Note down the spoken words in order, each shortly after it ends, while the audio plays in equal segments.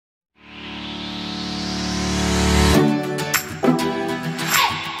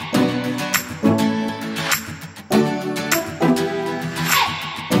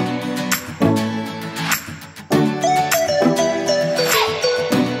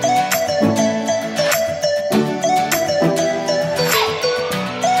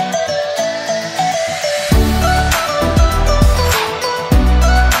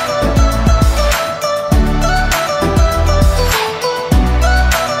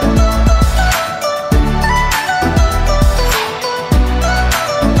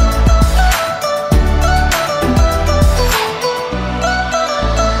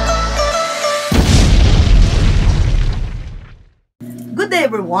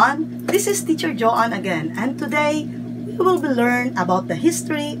everyone, this is Teacher Joanne again, and today we will be learn about the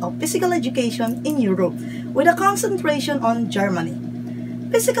history of physical education in Europe with a concentration on Germany.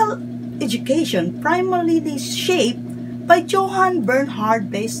 Physical education primarily shaped by Johann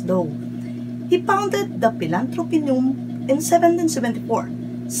Bernhard Basedow. He founded the Philanthropium in 1774,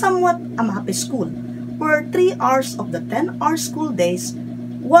 somewhat a mappy school, where 3 hours of the 10-hour school days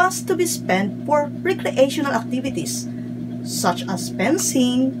was to be spent for recreational activities such as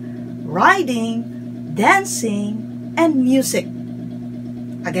fencing, riding, dancing, and music.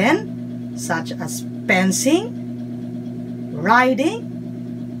 Again, such as fencing,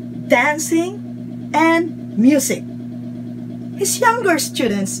 riding, dancing, and music. His younger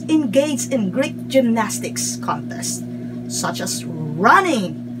students engaged in Greek gymnastics contests such as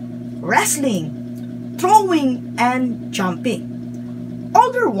running, wrestling, throwing, and jumping.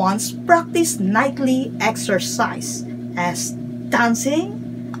 Older ones practiced nightly exercise as dancing,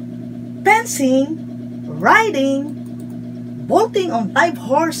 fencing, riding, bolting on 5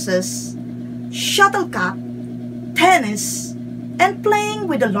 horses, shuttlecock, tennis, and playing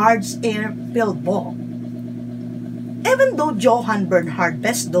with a large air-filled ball. Even though Johann Bernhard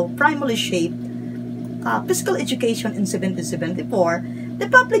Basedow primarily shaped physical education in 1774, the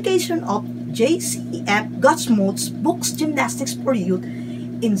publication of J.C.F. Gutsmuth's books Gymnastics for Youth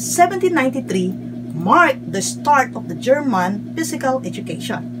in 1793 marked the start of the German physical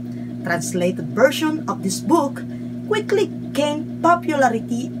education. Translated version of this book quickly gained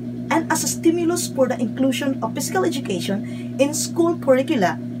popularity and as a stimulus for the inclusion of physical education in school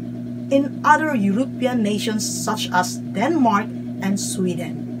curricula in other European nations such as Denmark and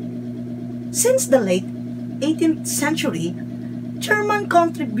Sweden. Since the late 18th century, German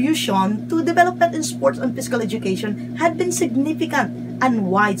contribution to development in sports and physical education had been significant and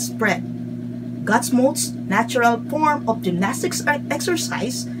widespread. Gutsmuth's natural form of gymnastics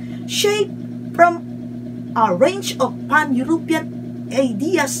exercise, shaped from a range of pan-European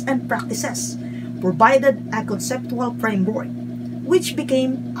ideas and practices, provided a conceptual framework, which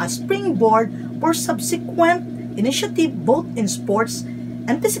became a springboard for subsequent initiative both in sports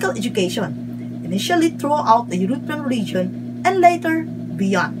and physical education, initially throughout the European region and later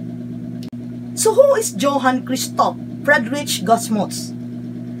beyond. So who is Johann Christoph Friedrich Gutsmuth?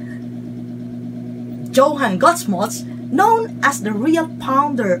 Johann Gutsmuth, known as the real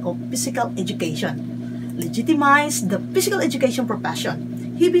founder of physical education, legitimized the physical education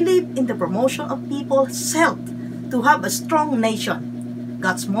profession. He believed in the promotion of people's health to have a strong nation.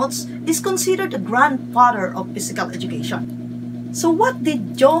 Gutsmuth is considered the grandfather of physical education. So what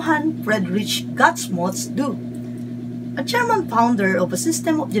did Johann Friedrich Gutsmuth do? A German founder of a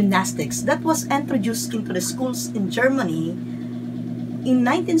system of gymnastics that was introduced into the schools in Germany in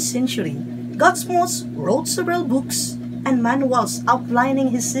 19th century, Gutsmuth wrote several books and manuals outlining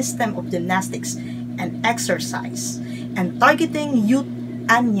his system of gymnastics and exercise and targeting youth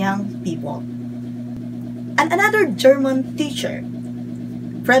and young people. And another German teacher,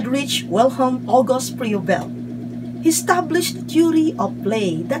 Friedrich Wilhelm August Froebel, established a theory of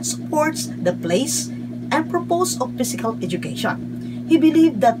play that supports the place and purpose of physical education. He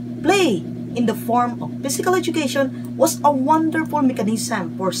believed that play in the form of physical education was a wonderful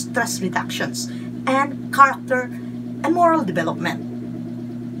mechanism for stress reductions and character and moral development.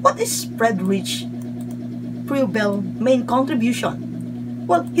 What is Friedrich Froebel's main contribution?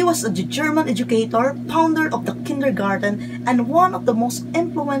 Well, he was a German educator, founder of the kindergarten, and one of the most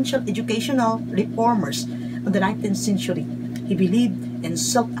influential educational reformers of the 19th century. He believed in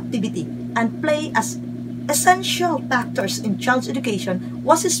self-activity and play as essential factors in child's education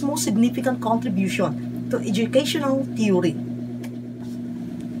was his most significant contribution to educational theory.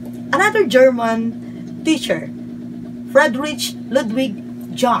 Another German teacher, Friedrich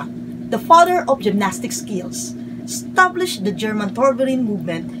Ludwig John, the father of gymnastic skills, established the German Torverein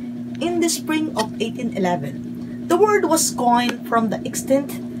movement in the spring of 1811. The word was coined from the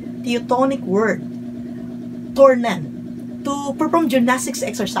extinct Teutonic word Turnen to perform gymnastics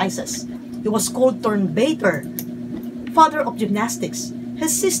exercises. He was called Turnvater, father of gymnastics.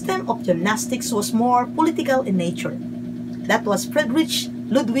 His system of gymnastics was more political in nature. That was Friedrich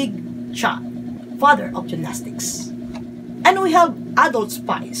Ludwig John, father of gymnastics. And we have Adolf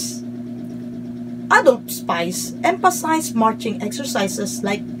Spies. Adolf Spies emphasized marching exercises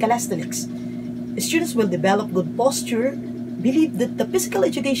like calisthenics. Students will develop good posture, believe that the physical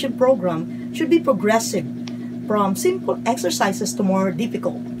education program should be progressive from simple exercises to more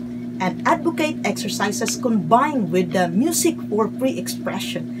difficult, and advocate exercises combined with the music for free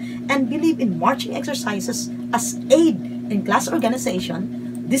expression, and believe in marching exercises as aid in class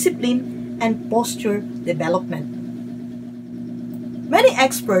organization, discipline, and posture development. Many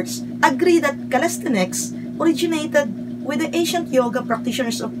experts agree that calisthenics originated with the ancient yoga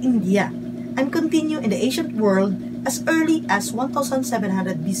practitioners of India and continue in the ancient world as early as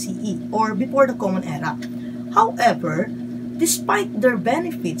 1700 BCE or before the Common Era. However, despite their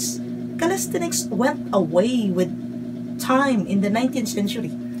benefits, calisthenics went away with time in the 19th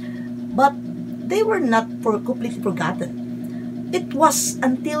century, but they were not completely forgotten. It was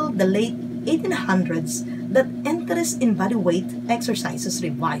until the late 1800s that interest in bodyweight exercises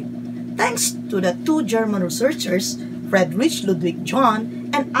revived, thanks to the two German researchers, Friedrich Ludwig John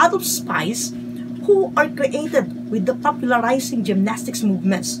and Adolf Spies, who are created with the popularizing gymnastics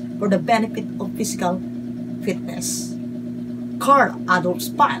movements for the benefit of physical fitness. Karl Adolf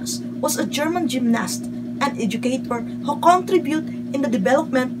Spies was a German gymnast and educator who contributed in the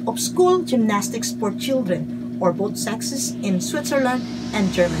development of school gymnastics for children or both sexes in Switzerland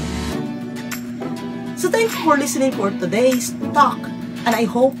and Germany. So thank you for listening for today's talk, and I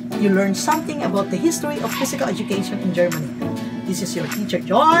hope you learned something about the history of physical education in Germany. This is your teacher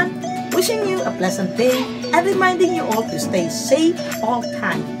John, wishing you a pleasant day and reminding you all to stay safe all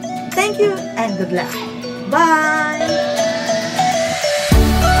time. Thank you and good luck. Bye!